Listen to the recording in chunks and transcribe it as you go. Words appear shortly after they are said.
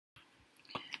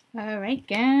All right,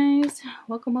 guys.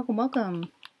 Welcome.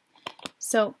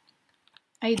 So,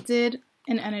 I did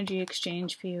an energy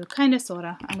exchange for you, kind of, sort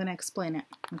of. I'm going to explain it,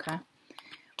 okay?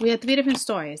 We had 3 different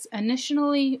stories.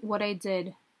 Initially, what I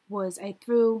did was I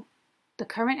threw the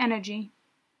current energy.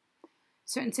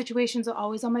 Certain situations are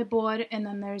always on my board, and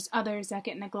then there's others that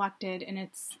get neglected,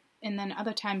 and then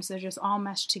other times they're just all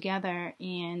meshed together,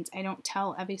 and I don't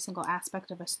tell every single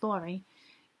aspect of a story.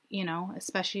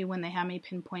 Especially when they have me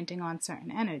pinpointing on certain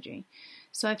energy.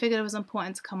 So I figured it was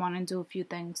important to come on and do a few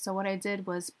things. So what I did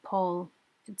was pull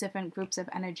different groups of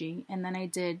energy, and then I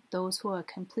did those who are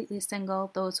completely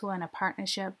single, those who are in a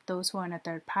partnership, those who are in a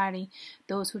third party,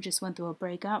 those who just went through a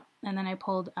breakup, and then I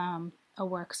pulled a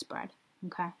work spread.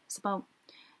 Okay, it's about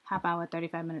half hour,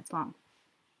 35 minutes long.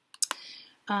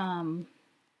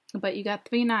 But you got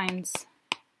 3 nines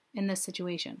in this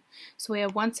situation. So we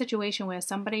have one situation where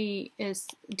somebody is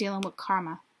dealing with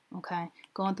karma, okay,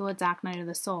 going through a dark night of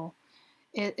the soul.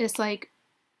 It's like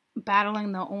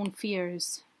battling their own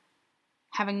fears,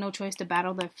 having no choice to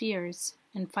battle their fears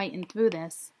and fighting through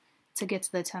this to get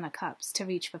to the 10 of Cups, to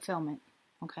reach fulfillment.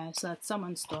 Okay, so that's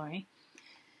someone's story.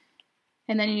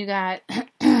 And then you got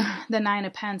the 9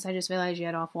 of Pence. I just realized you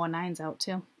had all 4 nines out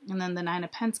too. And then the 9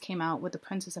 of Pence came out with the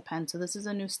Princess of Pence. So this is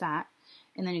a new start.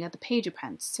 And then you got the Page of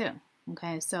Pence too.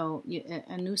 Okay, so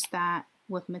a new start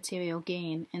with material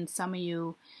gain. And some of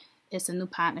you, it's a new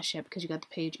partnership because you got the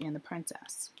Page and the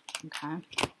Princess. Okay.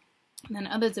 And then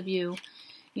others of you,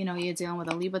 you're dealing with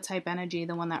a Libra type energy,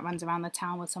 the one that runs around the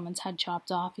town with someone's head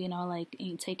chopped off, like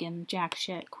ain't taking jack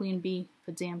shit. Queen Bee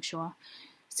for damn sure.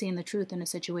 Seeing the truth in a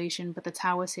situation, but the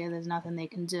Tower's here, there's nothing they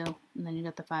can do. And then you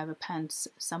got the 5 of Pence.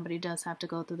 Somebody does have to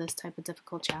go through this type of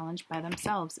difficult challenge by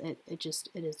themselves. It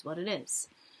is what it is.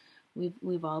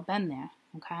 We've all been there,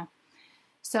 okay?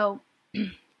 So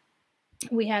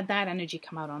we had that energy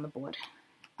come out on the board.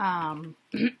 And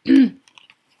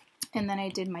then I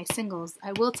did my singles.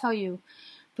 I will tell you,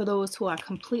 for those who are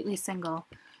completely single,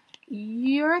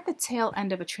 you're at the tail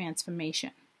end of a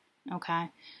transformation,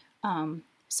 okay?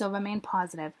 So remain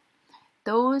positive.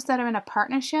 Those that are in a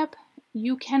partnership,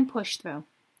 you can push through.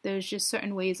 There's just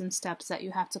certain ways and steps that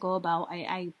you have to go about.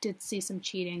 I did see some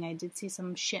cheating. I did see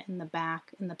some shit in the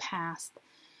back in the past.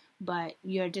 But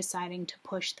you're deciding to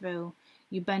push through.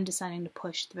 You've been deciding to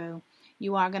push through.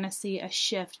 You are going to see a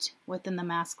shift within the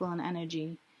masculine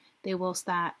energy. They will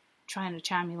start trying to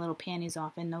charm your little panties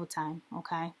off in no time,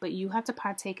 okay? But you have to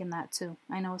partake in that too.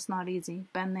 I know it's not easy.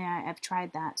 Been there. I've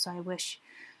tried that. So I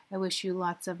wish you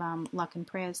lots of luck and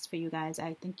prayers for you guys.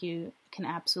 I think you can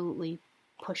absolutely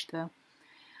push through.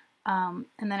 And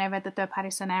then I read the third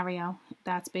party scenario.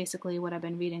 That's basically what I've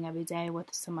been reading every day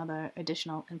with some other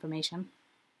additional information.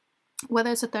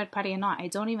 Whether it's a third party or not, I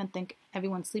don't even think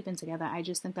everyone's sleeping together. I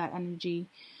just think that energy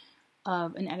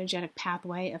of an energetic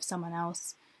pathway of someone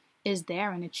else is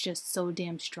there, and it's just so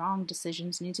damn strong.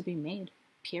 Decisions need to be made,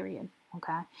 period.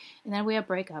 Okay, and then we have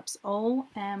breakups.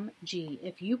 OMG.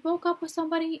 If you broke up with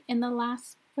somebody in the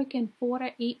last freaking 4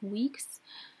 to 8 weeks,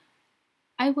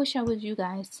 I wish I was you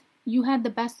guys. You had the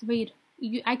best read.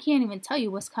 I can't even tell you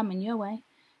what's coming your way.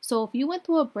 So if you went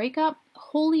through a breakup,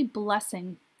 holy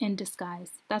blessing in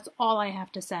disguise. That's all I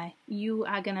have to say. You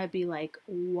are going to be like,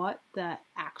 what the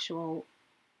actual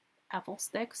apple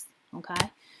sticks? Okay.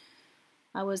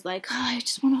 I was like, oh, I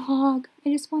just want a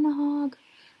hug.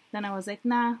 Then I was like,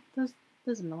 nah, there's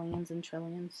millions and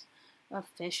trillions of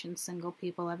fish and single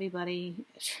people. Everybody,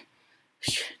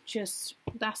 just,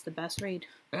 that's the best read.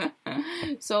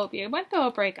 So if you went through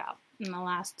a breakup in the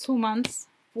last 2 months,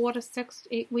 4 to 6,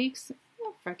 8 weeks,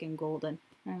 you're freaking golden.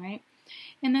 All right.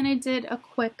 And then I did a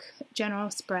quick general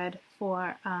spread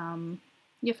for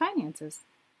your finances.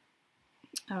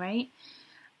 All right.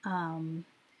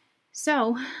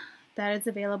 So that is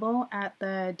available at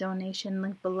the donation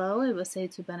link below. It will say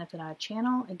to benefit our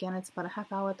channel. Again, it's about a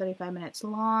half hour, 35 minutes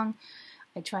long.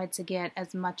 I tried to get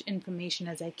as much information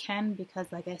as I can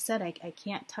because, like I said, I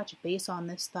can't touch base on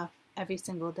this stuff every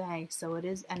single day. So it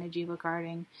is energy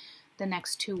regarding the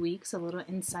next 2 weeks, a little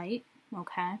insight,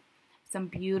 okay? Some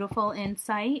beautiful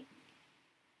insight.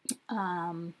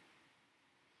 And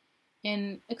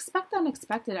expect the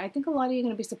unexpected. I think a lot of you are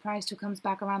going to be surprised who comes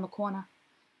back around the corner.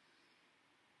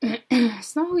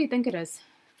 It's not who you think it is.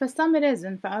 For some it is,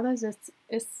 and for others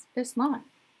it's not.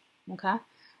 Okay?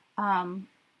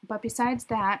 But besides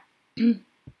that, $8.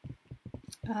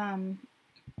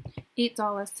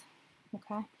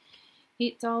 Okay?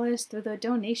 $8 through the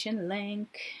donation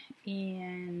link,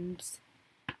 and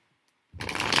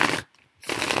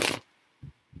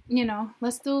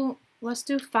let's do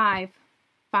 $5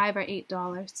 or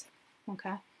 $8.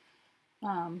 Okay?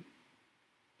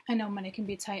 I know money can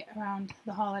be tight around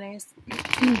the holidays.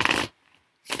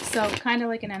 So kind of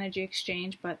like an energy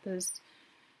exchange, but there's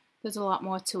a lot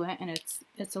more to it, and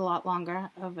it's a lot longer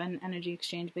of an energy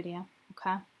exchange video.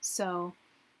 Okay, so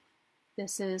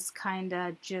this is kind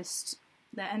of just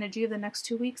the energy of the next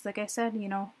 2 weeks. Like I said, you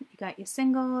know, you got your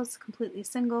singles, completely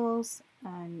singles,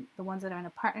 and the ones that are in a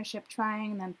partnership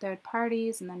trying, and then third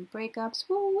parties, and then breakups,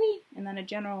 woo-wee, and then a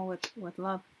general with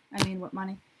love. I mean, with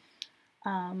money.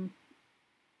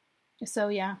 So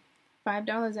yeah,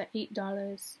 $5 at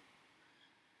 $8.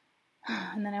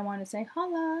 And then I want to say,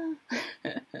 holla.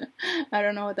 I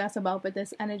don't know what that's about, but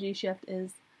this energy shift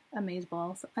is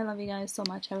amazeballs. I love you guys so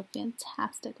much. Have a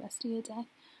fantastic rest of your day.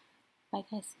 Bye,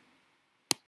 guys.